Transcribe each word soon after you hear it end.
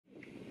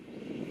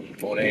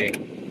morning.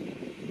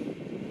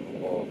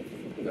 Oh,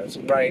 there's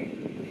some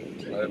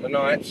rain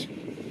overnight.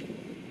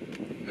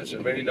 There's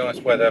some really nice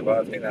weather, but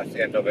I think that's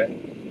the end of it.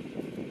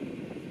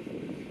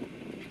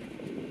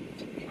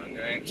 I'm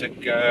going to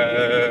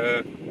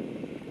go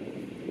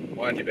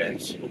windy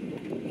bends.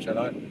 Shall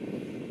I?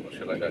 Or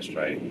shall I go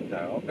straight?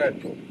 No,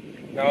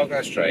 I'll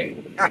go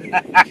straight.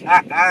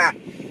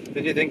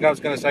 Did you think I was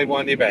going to say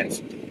windy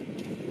bends?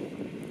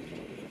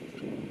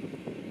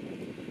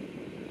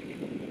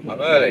 I'm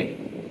early.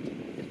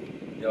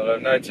 You'll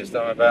have noticed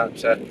I'm about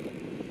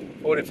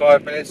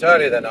 45 minutes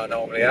earlier than I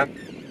normally am.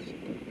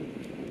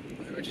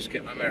 Let me just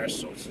get my mirrors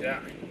sorted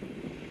out.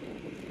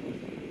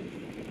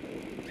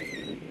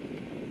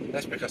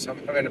 That's because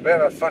I'm having a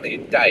bit of a funny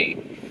day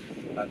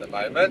at the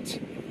moment.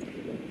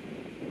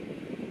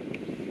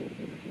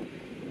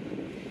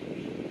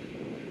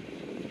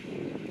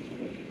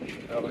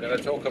 We're going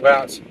to talk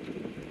about,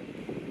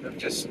 I've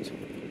just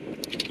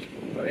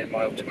put in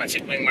my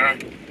automatic wing mirror,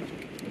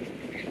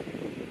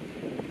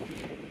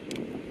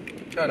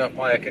 turn off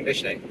my air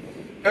conditioning.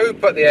 Who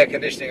put the air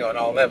conditioning on,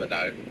 I'll never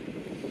know,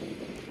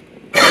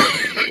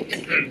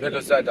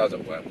 because that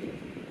doesn't work.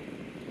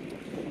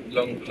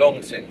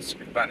 Long since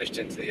vanished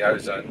into the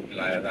ozone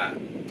layer that.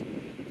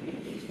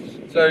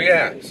 So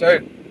yeah,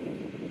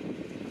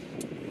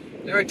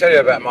 let me tell you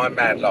about my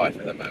mad life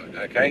at the moment,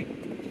 okay?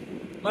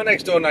 My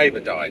next door neighbour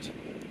died.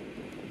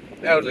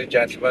 Elderly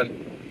gentleman,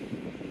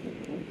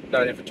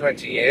 known him for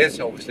 20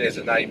 years, obviously as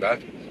a neighbour.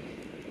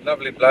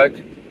 Lovely bloke,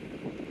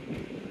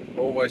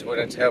 always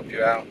willing to help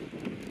you out.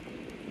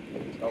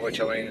 By which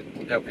I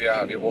mean, help you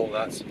out of your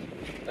walnuts,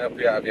 help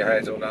you out of your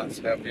hazelnuts,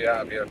 help you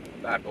out of your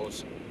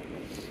apples.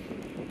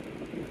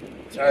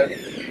 So,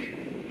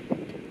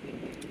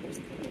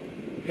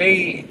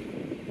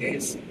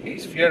 his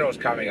funeral's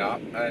coming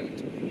up,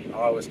 and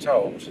I was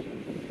told,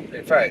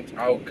 in fact,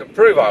 I can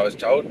prove I was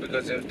told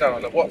because it was done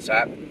on the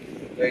WhatsApp,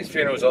 that his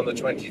funeral's on the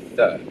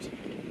 23rd.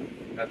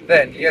 And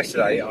then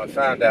yesterday I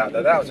found out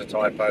that was a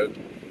typo,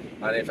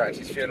 and in fact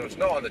his funeral's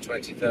not on the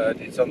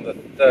 23rd, it's on the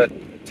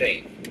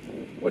 13th,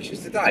 which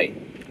is today,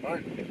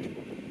 right?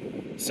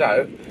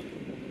 So,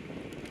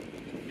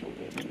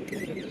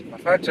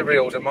 I've had to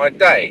reorder my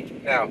day.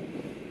 Now,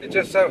 it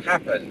just so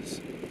happens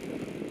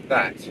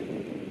that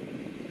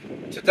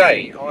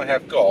today I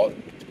have got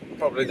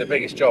probably the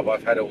biggest job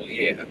I've had all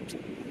year,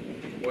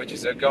 which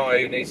is a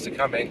guy who needs to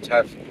come in to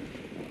have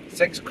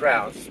 6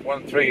 crowns,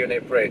 1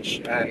 3-unit bridge,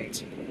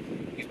 and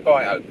his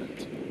bite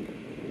opened.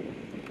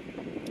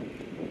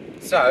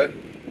 So,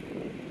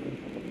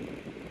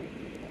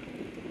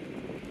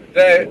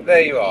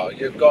 there you are.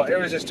 You've got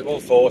irresistible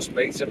force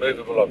meets a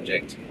movable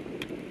object.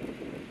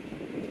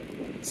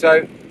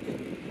 So,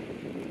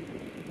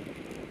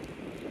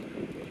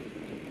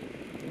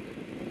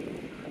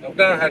 I've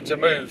now had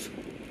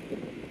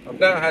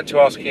to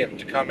ask him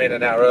to come in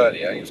an hour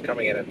earlier. He was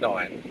coming in at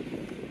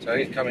 9, so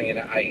he's coming in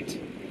at 8.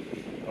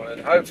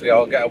 And hopefully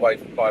I'll get away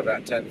by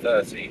about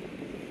 10:30,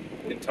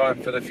 in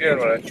time for the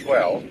funeral at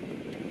 12,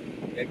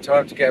 in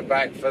time to get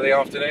back for the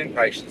afternoon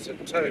patients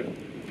at 2,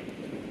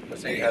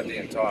 because he had the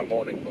entire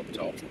morning booked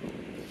off.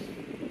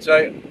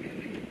 So,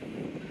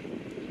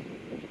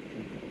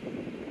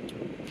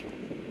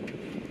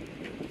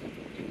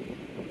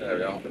 there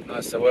we are.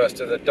 That's the worst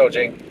of the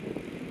dodging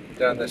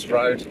down this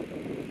road.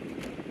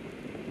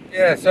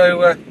 Yeah,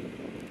 so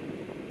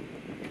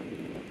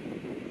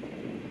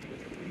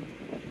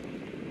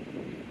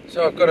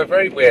I've got a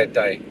very weird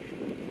day.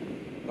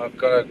 I've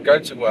got to go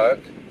to work,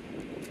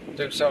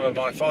 do some of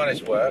my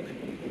finest work,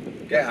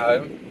 get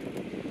home,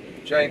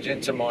 change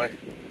into my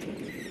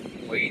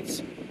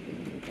weeds,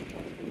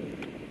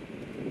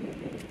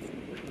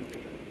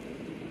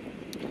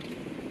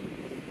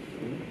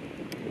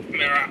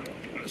 mirror,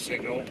 a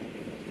signal,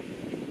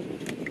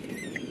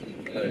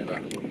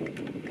 over.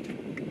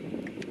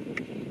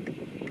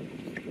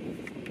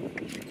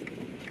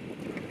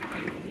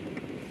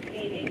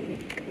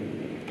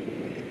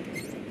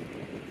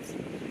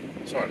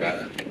 Sorry about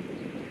that.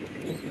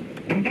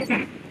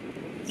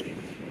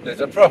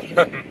 There's a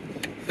problem.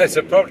 There's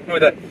a problem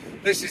with it.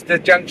 This is the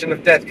junction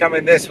of death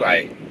coming this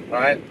way,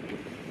 right?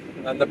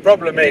 And the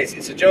problem is,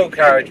 it's a dual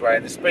carriageway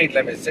and the speed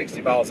limit is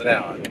 60 miles an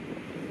hour.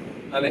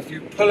 And if you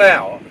pull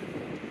out,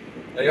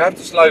 you have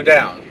to slow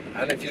down.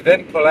 And if you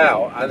then pull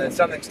out and then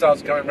something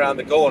starts coming around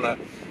the corner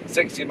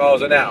 60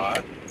 miles an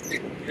hour,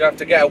 you have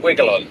to get a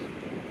wiggle on.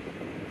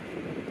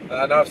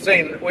 And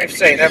we've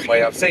seen, haven't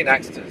we? I've seen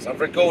accidents.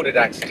 I've recorded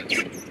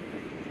accidents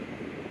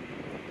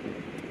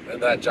at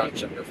that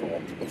junction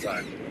before.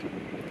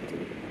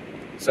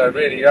 So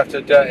really, you have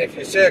to do, if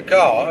you see a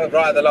car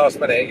right at the last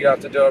minute, you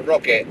have to do a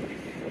rocket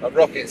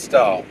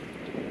start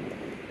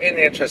in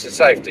the interest of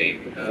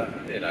safety,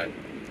 you know.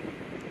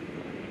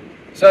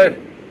 So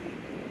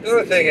the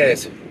other thing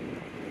is,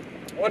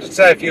 I want to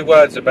say a few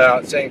words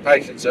about seeing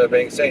patients who are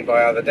being seen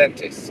by other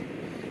dentists.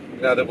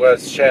 In other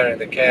words, sharing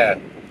the care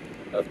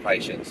of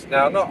patients.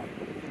 Now,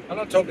 I'm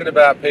not talking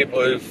about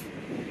people who've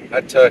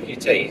had turkey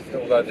teeth,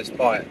 although this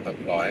might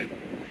apply.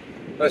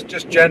 But it's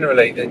just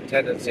generally the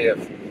tendency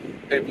of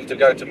people to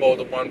go to more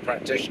than one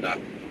practitioner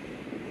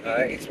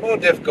It's more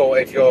difficult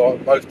if you're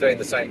both doing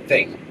the same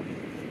thing.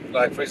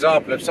 Like, for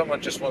example, if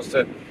someone just wants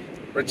to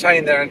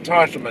retain their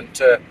entitlement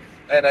to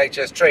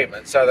NHS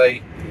treatment, so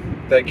they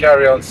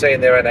carry on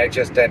seeing their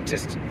NHS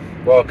dentist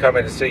while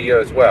coming to see you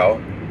as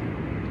well.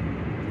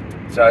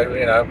 So,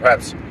 you know,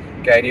 perhaps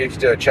getting you to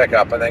do a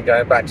checkup and then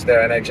going back to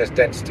their NHS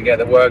dentist to get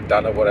the work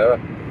done or whatever.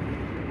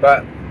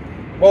 But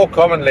more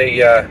commonly,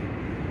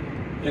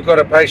 you've got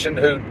a patient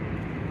who...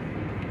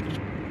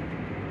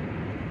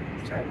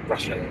 What's that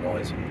rustling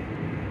noise?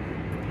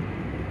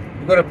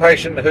 You've got a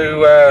patient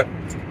who...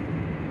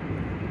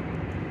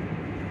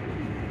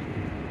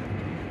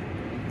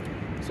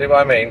 see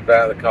what I mean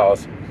about the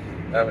cars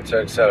having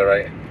to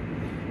accelerate.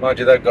 Mind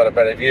you, they've got a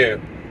better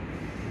view.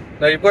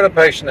 Now, you've got a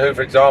patient who,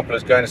 for example,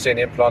 is going to see an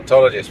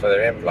implantologist for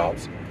their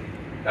implants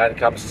and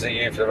comes to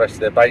see you for the rest of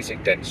their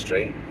basic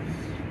dentistry.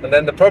 And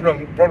then the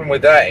problem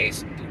with that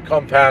is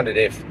compounded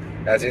if,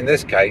 as in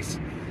this case,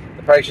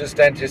 the patient's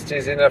dentist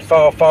is in a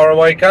far, far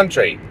away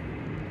country,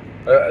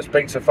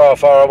 speaks a far,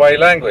 far away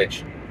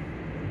language.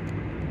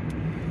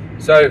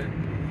 So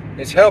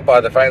it's helped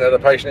by the fact that the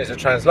patient is a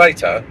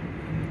translator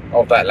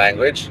of that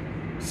language.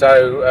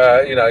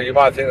 So you know, you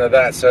might think that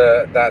that's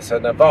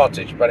an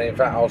advantage, but in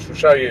fact, I'll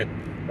show you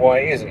why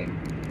it isn't.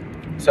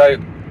 So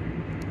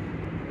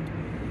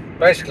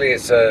basically,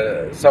 it's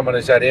someone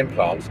who's had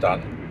implants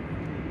done,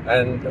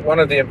 and one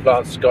of the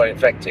implants got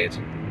infected,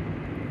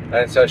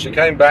 and so she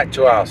came back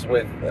to us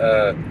with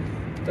a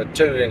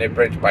 2-unit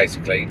bridge,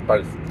 basically,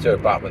 both 2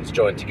 abutments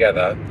joined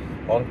together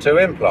on 2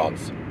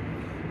 implants.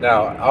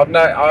 Now,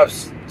 I've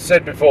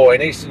said before,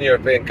 in Eastern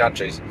European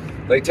countries,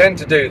 they tend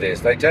to do this.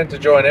 They tend to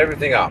join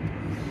everything up,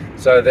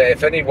 so that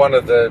if any one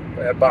of the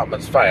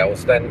abutments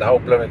fails, then the whole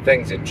blooming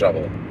thing's in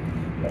trouble.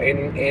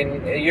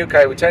 In the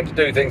UK, we tend to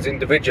do things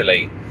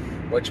individually,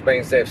 which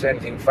means that if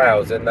anything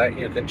fails, then that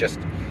you can just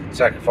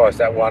sacrifice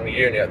that 1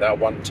 unit, that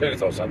 1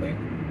 tooth or something.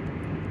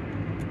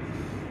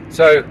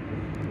 So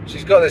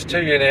she's got this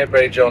 2-unit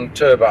bridge on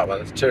 2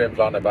 abutments, 2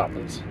 implant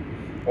abutments,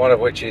 one of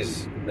which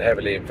is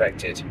heavily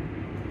infected.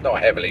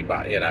 Not heavily,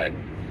 but, you know,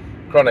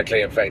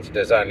 chronically infected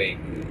as only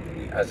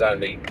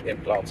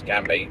implants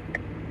can be.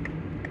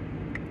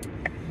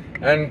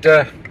 And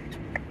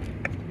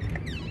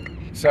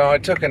so I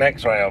took an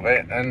x-ray of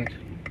it, and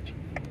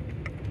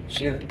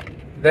she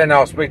then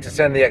asked me to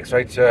send the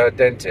x-ray to her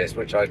dentist,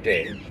 which I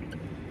did,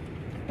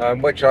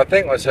 which I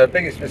think was her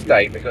biggest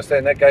mistake, because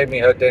then they gave me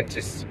her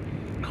dentist's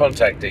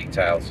contact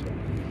details,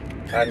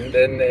 and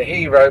then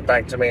he wrote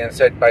back to me and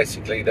said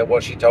basically that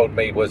what she told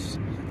me was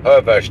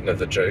her version of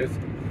the truth,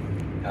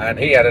 and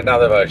he had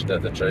another version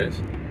of the truth.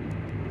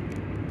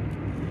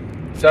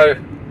 So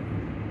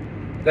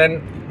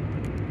then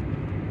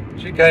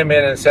she came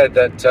in and said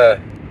that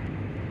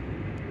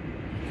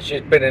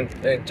she'd been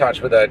in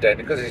touch with her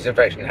dentist, because his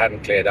infection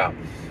hadn't cleared up,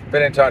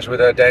 been in touch with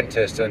her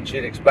dentist, and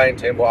she'd explained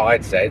to him what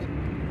I'd said,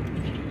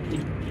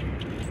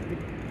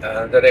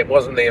 that it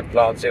wasn't the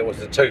implants, it was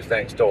the tooth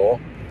next door.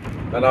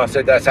 And I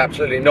said, that's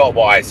absolutely not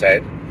what I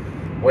said.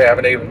 We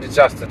haven't even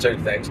discussed the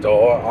tooth next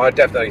door. I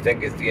definitely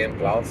think it's the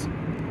implants.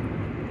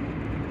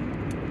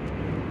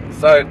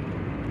 So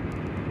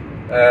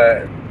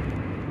there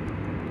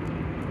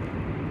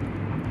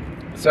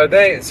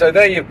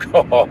you've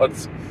got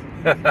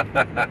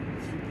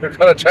you've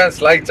got a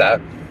translator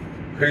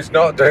who's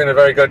not doing a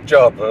very good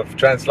job of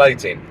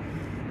translating.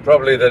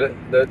 Probably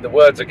the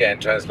words are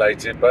getting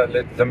translated, but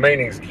the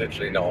meaning's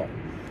literally not.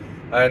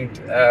 And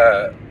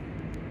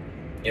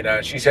you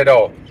know, she said,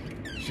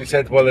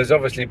 well, there's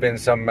obviously been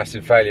some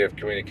massive failure of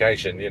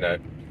communication, you know,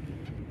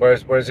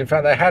 whereas in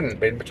fact there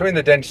hadn't been. Between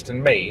the dentist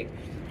and me,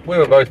 we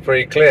were both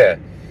pretty clear.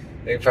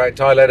 In fact,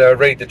 I let her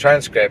read the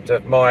transcript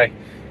of my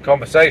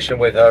conversation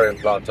with her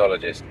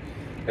implantologist,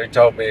 who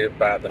told me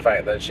about the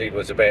fact that she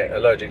was a bit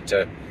allergic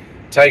to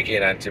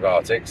taking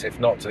antibiotics, if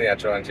not to the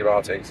actual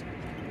antibiotics.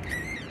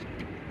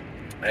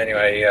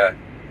 Anyway,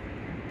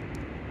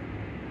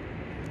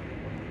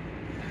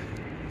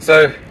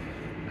 so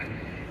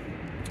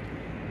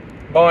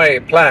my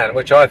plan,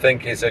 which I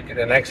think is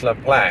an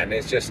excellent plan,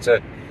 is just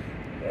to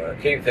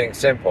keep things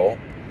simple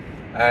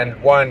and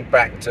wind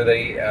back to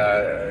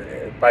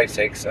the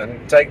basics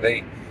and take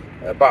the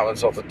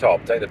abutments off the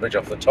top, take the bridge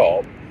off the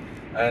top,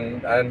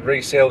 and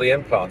reseal the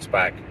implants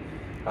back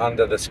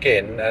under the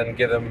skin and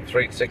give them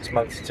 3 to 6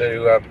 months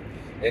to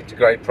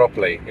integrate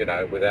properly, you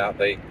know, without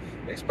the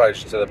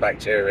exposure to the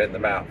bacteria in the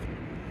mouth.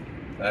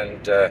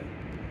 And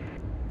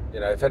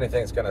you know, if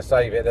anything's going to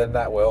save it, then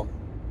that will.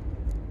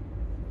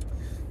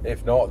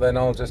 If not, then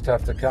I'll just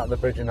have to cut the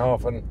bridge in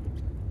half, and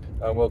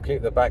we'll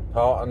keep the back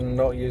part and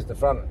not use the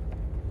front.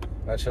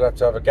 And she'll have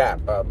to have a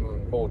gap. But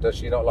or does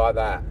she not like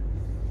that?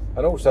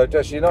 And also,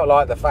 does she not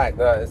like the fact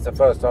that it's the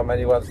first time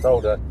anyone's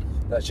told her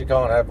that she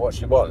can't have what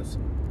she wants?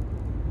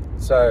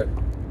 So,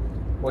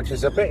 which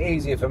is a bit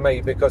easier for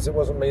me, because it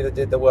wasn't me that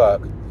did the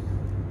work.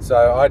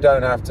 So I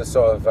don't have to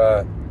sort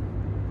of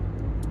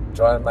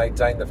try and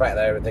maintain the fact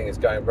that everything is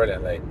going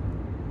brilliantly.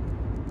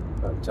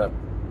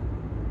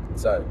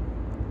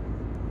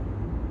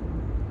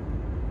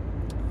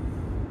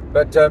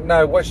 But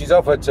no, what she's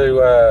offered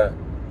to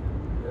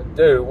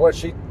do what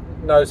she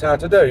knows how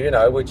to do, you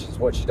know, which is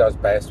what she does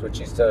best, which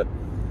is to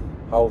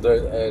hold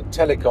a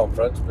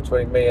teleconference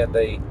between me and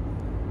the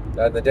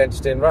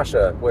dentist in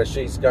Russia, where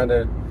she's going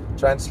to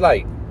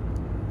translate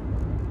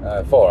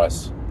for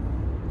us.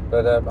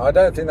 But I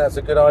don't think that's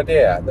a good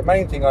idea. The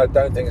main thing I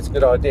don't think it's a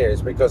good idea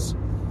is because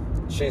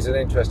she's an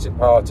interested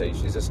party.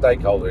 She's a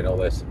stakeholder in all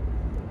this.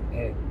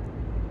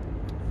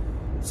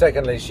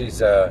 Secondly, she's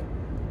got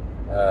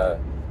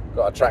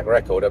a track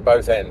record at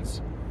both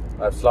ends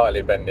of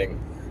slightly bending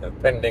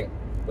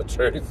the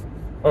truth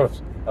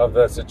of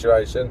the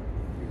situation.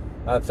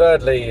 And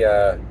thirdly,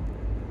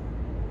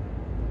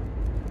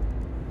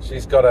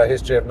 she's got a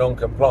history of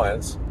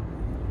non-compliance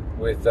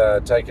with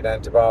taking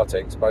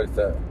antibiotics, both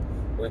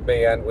with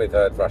me and with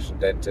her Russian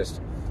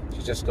dentist.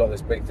 She's just got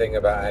this big thing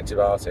about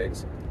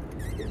antibiotics,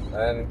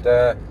 and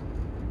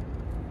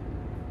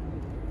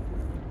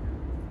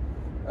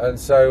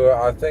so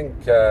I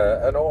think,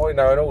 and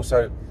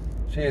also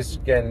she is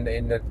again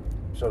in a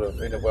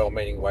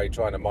well-meaning way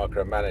trying to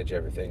micromanage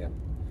everything and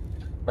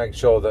make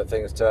sure that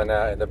things turn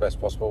out in the best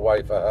possible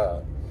way for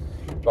her.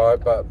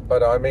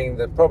 But I mean,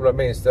 the problem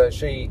is that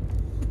she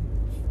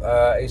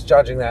is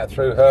judging that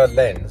through her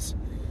lens,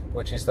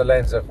 which is the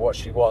lens of what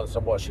she wants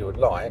and what she would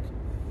like,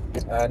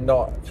 and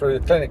not through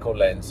the clinical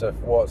lens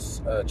of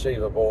what's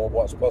achievable,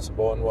 what's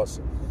possible, and what's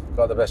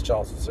got the best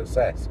chance of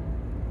success.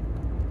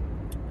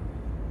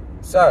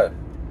 So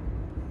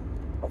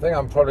I think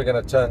I'm probably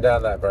going to turn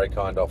down that very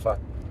kind offer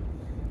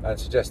and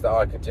suggest that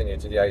I continue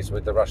to liaise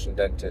with the Russian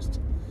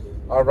dentist.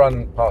 I'll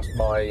run past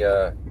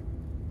my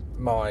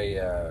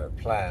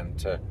plan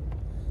to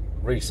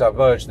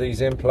resubmerge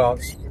these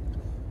implants,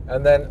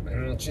 and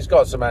then she's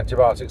got some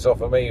antibiotics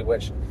off of me,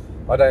 which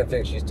I don't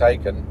think she's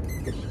taken.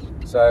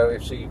 So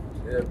if she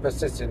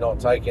persists in not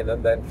taking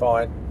them, then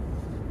fine.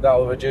 That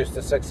will reduce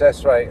the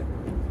success rate.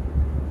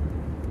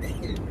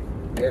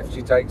 If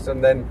she takes them,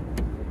 then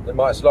it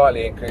might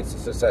slightly increase the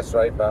success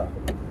rate, but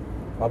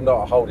I'm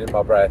not holding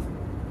my breath.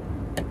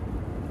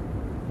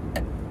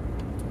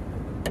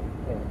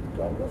 Oh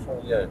God, what's wrong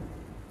with you?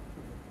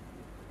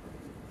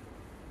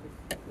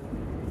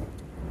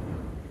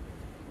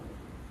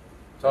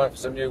 Time for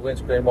some new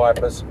windscreen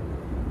wipers.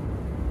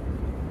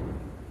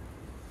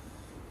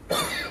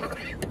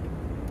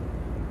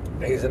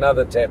 Here's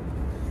another tip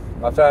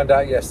I found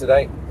out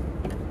yesterday.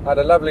 I had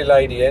a lovely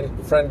lady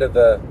in, friend of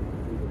the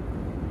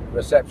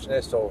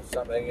receptionist or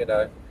something, you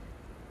know,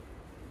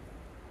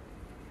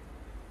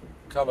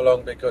 come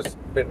along because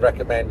been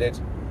recommended.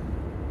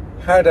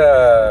 Got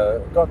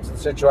to the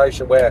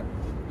situation where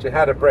she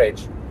had a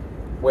bridge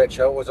which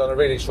was on a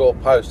really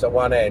short post at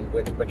one end,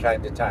 which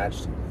became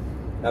detached,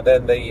 and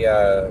then the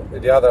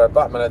other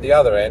abutment at the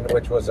other end,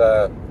 which was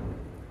I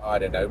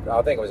think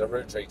it was a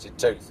root treated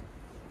tooth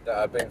that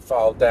had been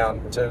filed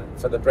down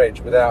for the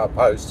bridge without a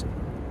post.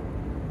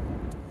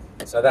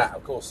 So that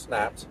of course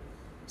snapped.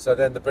 So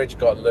then the bridge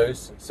got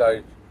loose,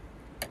 so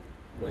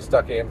we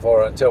stuck it in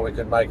for her until we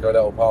could make her a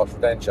little partial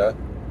denture,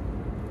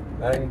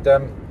 and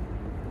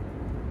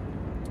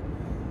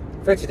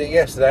fitted it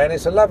yesterday, and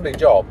it's a lovely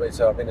job. It's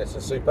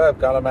a superb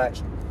colour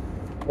match.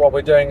 What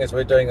we're doing is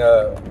we're doing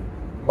a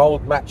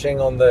mould matching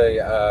on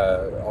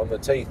the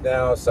teeth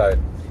now, so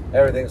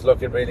everything's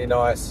looking really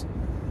nice,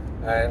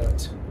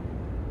 and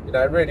you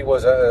know, it really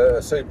was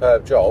a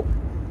superb job.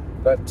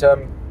 But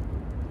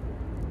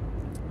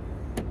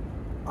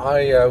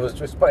I was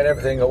just putting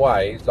everything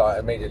away like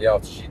immediately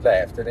after she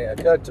left, and it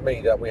occurred to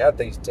me that we had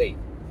these teeth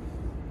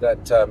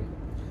that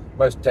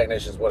most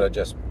technicians would have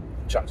just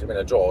chucked them in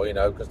a drawer, you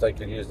know, because they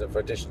could use them for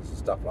additions and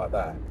stuff like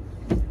that.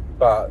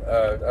 But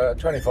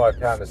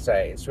 £25 a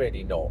set, it's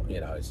really not, you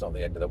know, it's not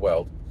the end of the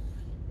world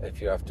if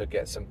you have to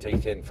get some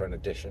teeth in for an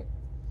addition.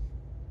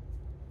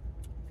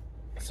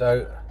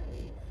 So,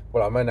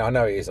 well, I mean, I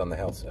know it is on the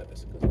health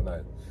service, because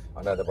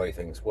I know the way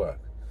things work.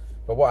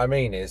 But what I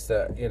mean is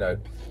that, you know,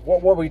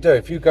 what we do,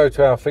 if you go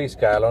to our fee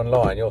scale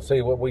online, you'll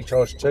see what we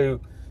charge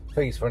 2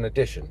 fees for an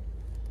addition.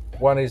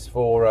 One is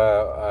for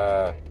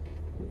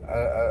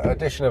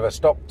addition of a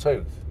stock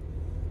tooth,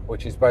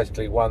 which is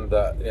basically one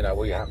that, you know,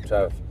 we have to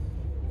have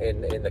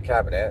in the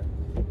cabinet,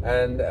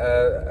 and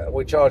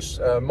we charge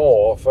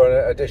more for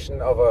an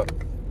addition of a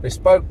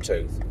bespoke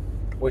tooth,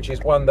 which is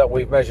one that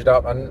we've measured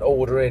up and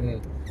order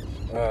in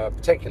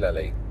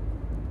particularly.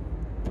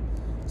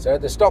 So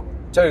the stock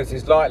tooth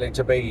is likely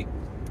to be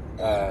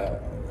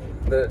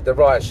the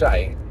right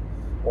shade,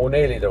 or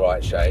nearly the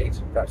right shade,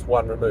 perhaps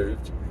one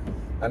removed,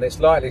 and it's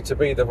likely to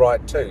be the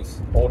right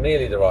tooth, or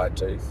nearly the right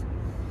tooth.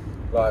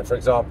 Like, for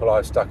example,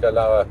 I stuck an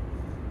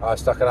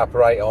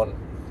upper 8 on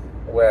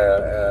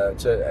where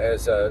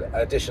as an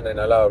addition in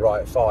a lower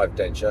right 5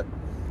 denture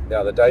the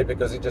other day,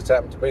 because it just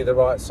happened to be the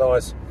right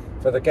size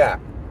for the gap,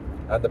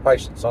 and the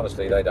patients,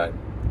 honestly, they don't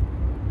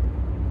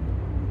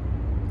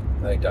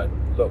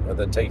look at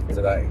the teeth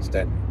to that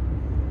extent.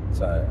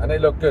 So, and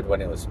it looked good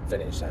when it was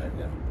finished, so,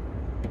 you know.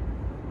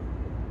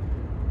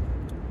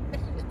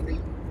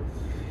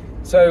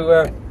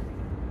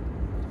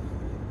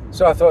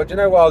 So I thought, you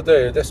know what I'll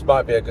do? This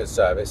might be a good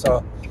service.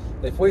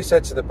 If we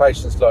said to the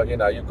patients, look, you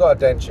know, you've got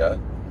a denture,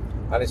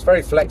 and it's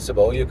very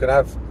flexible. You can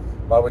have,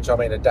 by which I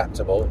mean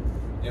adaptable,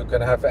 you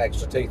can have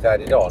extra teeth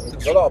added on,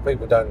 because a lot of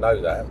people don't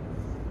know that.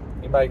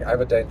 You may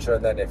have a denture,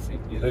 and then if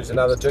you lose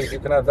another tooth, you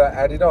can have that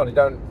added on. You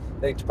don't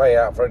need to pay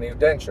out for a new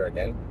denture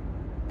again.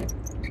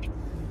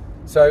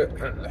 So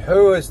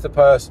who is the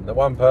person, the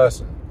one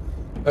person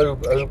who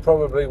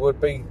probably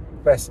would be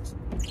best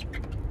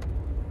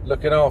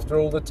looking after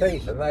all the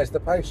teeth? And that is the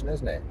patient,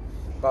 isn't it?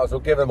 Might as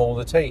well give them all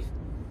the teeth,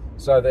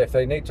 so that if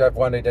they need to have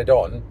one added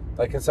on,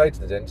 they can say to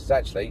the dentist,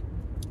 actually,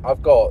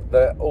 I've got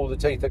all the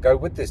teeth that go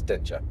with this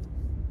denture.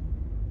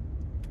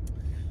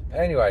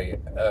 Anyway,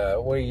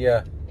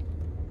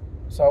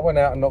 so I went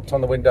out and knocked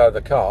on the window of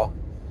the car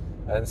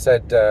and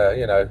said,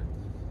 you know,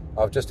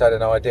 I've just had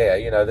an idea.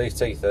 You know, these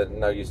teeth are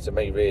no use to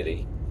me,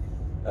 really.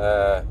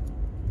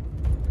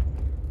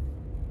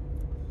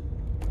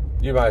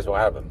 You may as well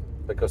have them,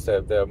 because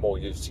they're more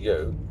use to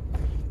you.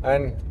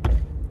 And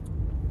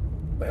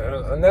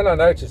then I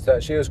noticed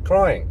that she was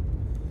crying,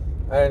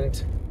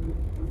 and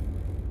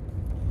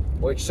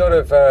which sort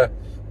of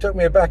took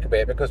me aback a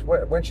bit, because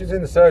when she was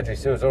in the surgery,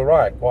 she was all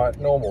right, quite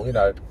normal, you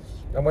know.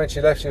 And when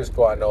she left, she was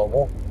quite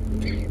normal.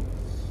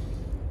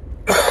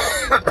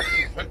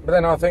 But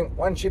then I think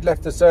once she'd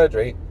left the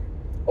surgery,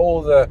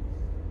 all the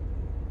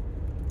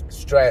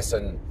stress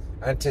and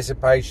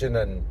anticipation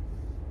and,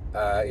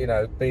 you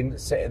know, being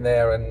sitting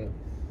there and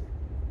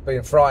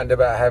being frightened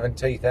about having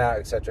teeth out,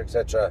 etc.,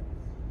 etc.,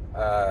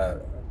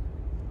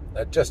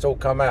 had just all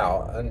come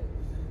out.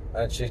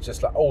 And she's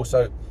just like,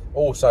 also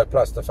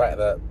plus the fact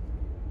that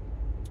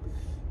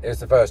it was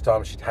the first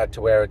time she'd had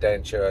to wear a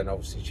denture, and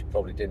obviously she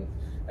probably didn't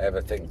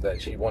ever think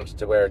that she wanted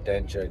to wear a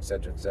denture,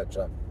 etc.,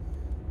 etc.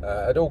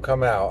 Had all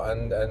come out,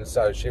 and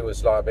so she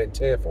was like a bit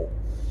tearful.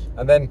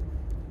 And then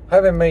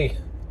having me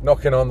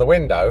knocking on the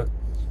window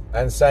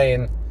and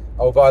saying,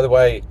 oh, by the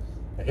way,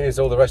 here's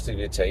all the rest of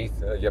your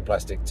teeth, your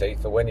plastic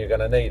teeth, for when you're going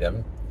to need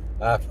them,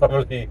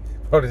 probably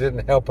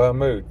didn't help her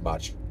mood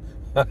much.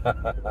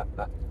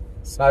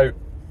 So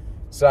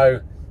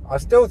I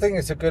still think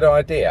it's a good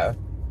idea.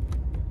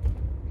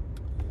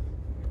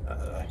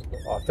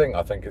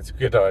 I think it's a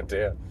good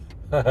idea.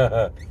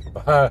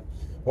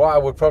 What I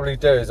would probably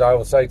do is I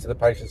will say to the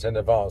patients in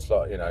advance,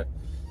 like, you know,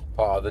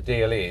 part of the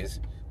deal is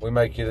we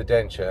make you the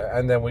denture,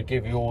 and then we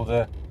give you all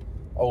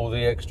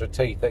the extra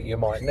teeth that you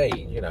might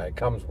need. You know, it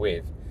comes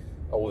with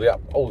all the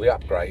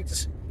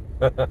upgrades,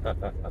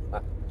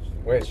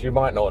 which you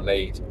might not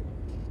need.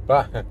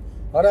 But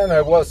I don't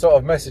know what sort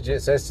of message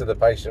it says to the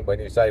patient when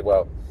you say,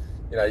 well,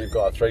 you know, you've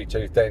got a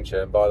 3-tooth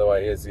denture, and by the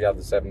way, here's the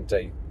other 7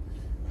 teeth.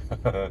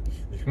 You're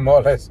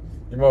more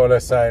or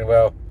less saying,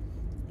 well,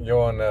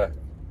 you're on the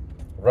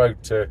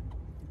road to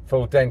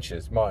full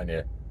dentures, mightn't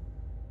you?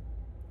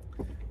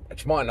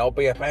 Which might not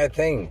be a bad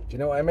thing. Do you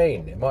know what I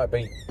mean? It might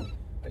be,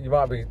 you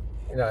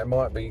know, it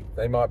might be,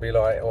 they might be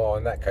like, oh,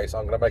 in that case,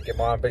 I'm going to make it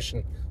my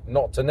ambition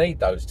not to need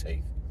those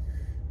teeth.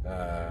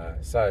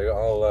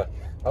 So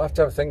I'll have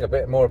to have a think a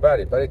bit more about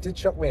it. But it did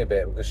shock me a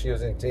bit, because she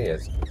was in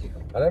tears.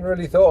 I never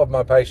really thought of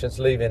my patients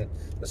leaving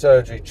the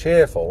surgery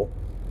cheerful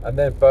and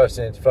then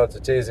bursting into floods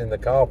of tears in the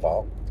car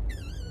park.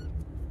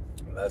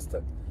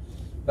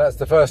 That's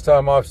the first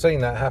time I've seen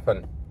that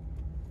happen.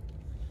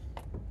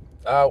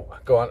 Oh,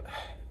 go on.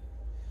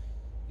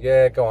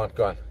 Yeah, go on.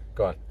 Go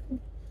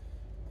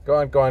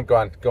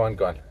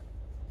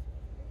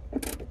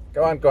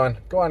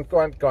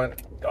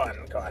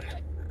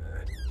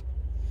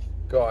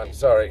on,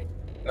 sorry.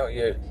 Not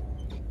you.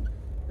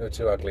 You're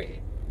too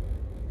ugly.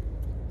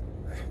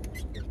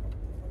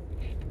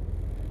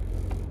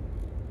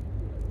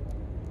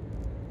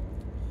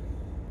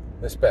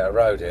 This bit of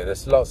road here,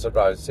 there's lots of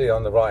roads. See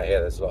on the right here,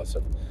 there's lots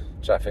of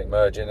traffic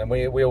merging, and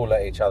we all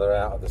let each other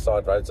out of the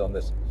side roads on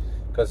this,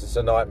 because it's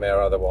a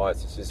nightmare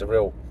otherwise. This is a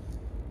real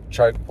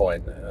choke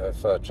point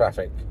for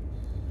traffic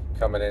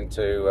coming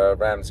into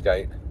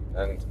Ramsgate,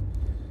 and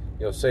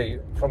you'll see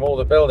from all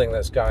the building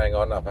that's going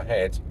on up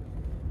ahead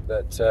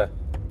that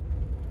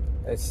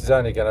this is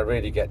only going to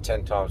really get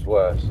 10 times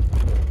worse.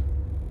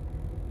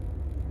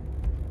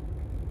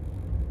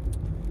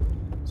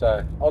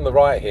 So on the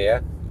right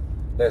here,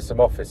 there's some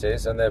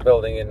offices, and they're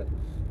building in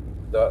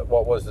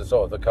what was the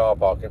sort of the car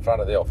park in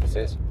front of the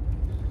offices,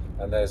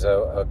 and there's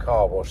a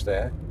car wash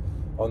there.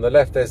 On the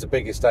left, there's a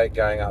big estate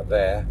going up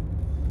there.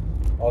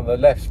 On the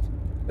left,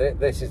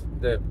 this is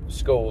the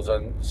schools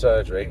and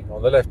surgery.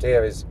 On the left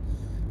here is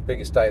a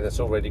big estate that's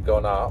already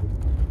gone up.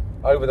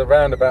 Over the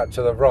roundabout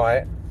to the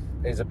right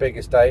is a big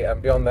estate,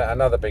 and beyond that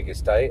another big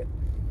estate.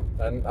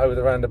 And over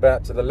the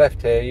roundabout to the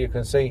left here, you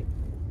can see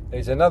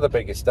is another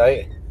big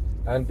estate,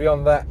 and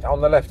beyond that on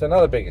the left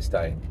another big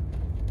estate.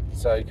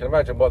 So you can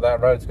imagine what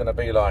that road's going to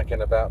be like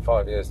in about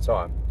 5 years'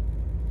 time.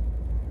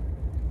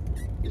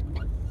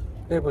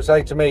 People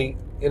say to me,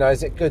 you know,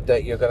 is it good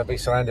that you're going to be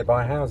surrounded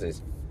by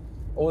houses?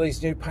 All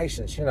these new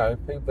patients, you know,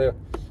 people,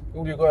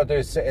 all you've got to do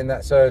is sit in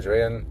that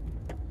surgery and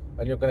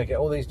you're going to get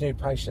all these new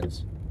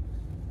patients.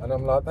 And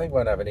I'm like, they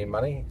won't have any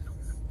money.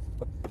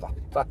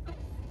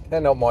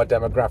 They're not my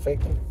demographic.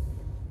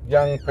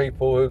 Young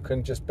people who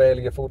can just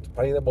barely afford to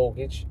pay the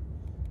mortgage.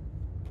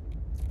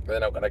 They're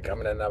not going to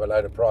come in and have a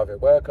load of private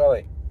work, are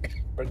they?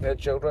 Bring their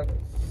children.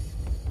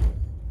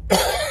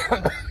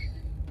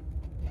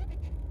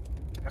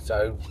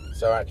 So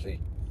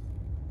actually,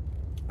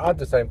 I had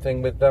the same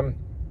thing with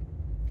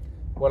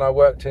when I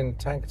worked in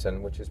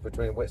Tankerton, which is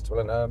between Whitstable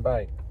and Herne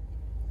Bay.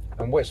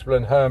 And Whitstable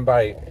and Herne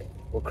Bay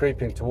were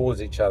creeping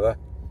towards each other.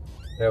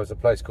 There was a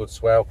place called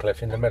Swale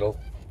Cliff in the middle.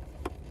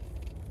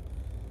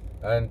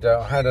 And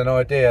I had an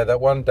idea that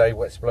one day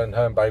Whitstable and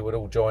Herne Bay would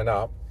all join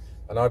up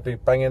and I'd be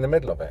bang in the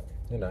middle of it,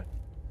 you know.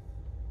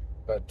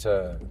 But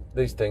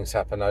these things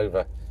happen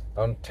over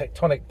on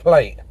tectonic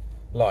plate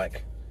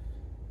like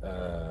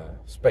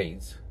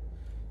speeds.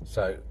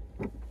 So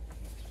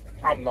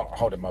I'm not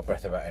holding my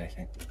breath about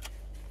anything.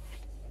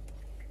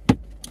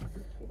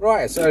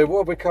 Right, so what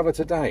have we covered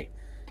today?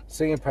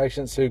 Seeing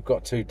patients who've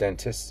got two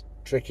dentists.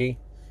 Tricky,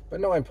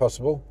 but not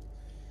impossible.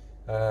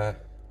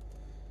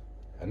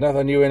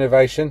 Another new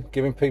innovation,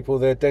 giving people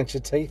their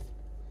denture teeth.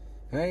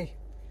 Hey,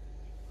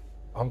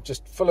 I'm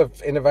just full of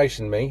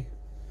innovation, me.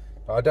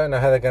 But I don't know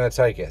how they're going to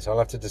take it, so I'll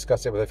have to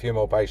discuss it with a few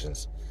more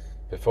patients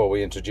before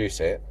we introduce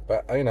it.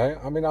 But, you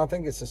know, I mean, I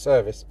think it's a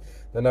service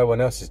that no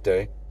one else is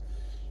doing.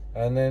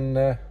 And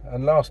then,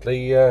 and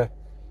lastly,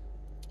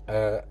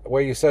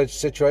 where you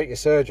situate your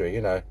surgery,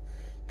 you know,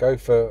 go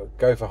for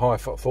high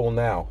footfall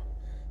now,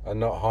 and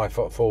not high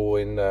footfall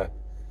in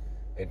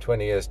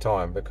 20 years'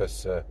 time,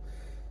 because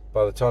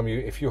by the time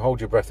if you hold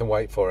your breath and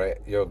wait for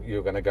it,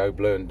 you're going to go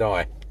blue and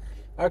die.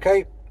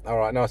 Okay, all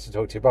right, nice to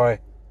talk to you. Bye.